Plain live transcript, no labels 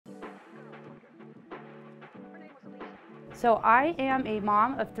So I am a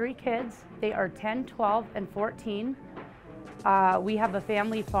mom of 3 kids. They are 10, 12, and 14. We have a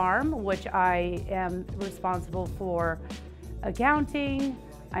family farm, which I am responsible for accounting.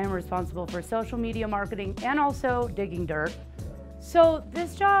 I am responsible for social media marketing and also digging dirt. So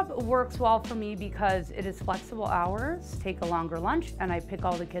this job works well for me because it is flexible hours, take a longer lunch, and I pick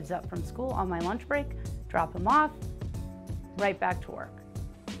all the kids up from school on my lunch break, drop them off, right back to work.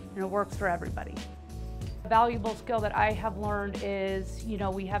 And it works for everybody. A valuable skill that I have learned is,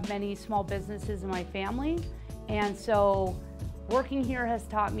 we have many small businesses in my family, and so working here has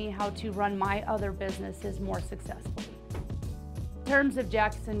taught me how to run my other businesses more successfully. In terms of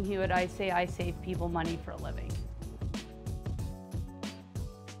Jackson Hewitt, I say I save people money for a living.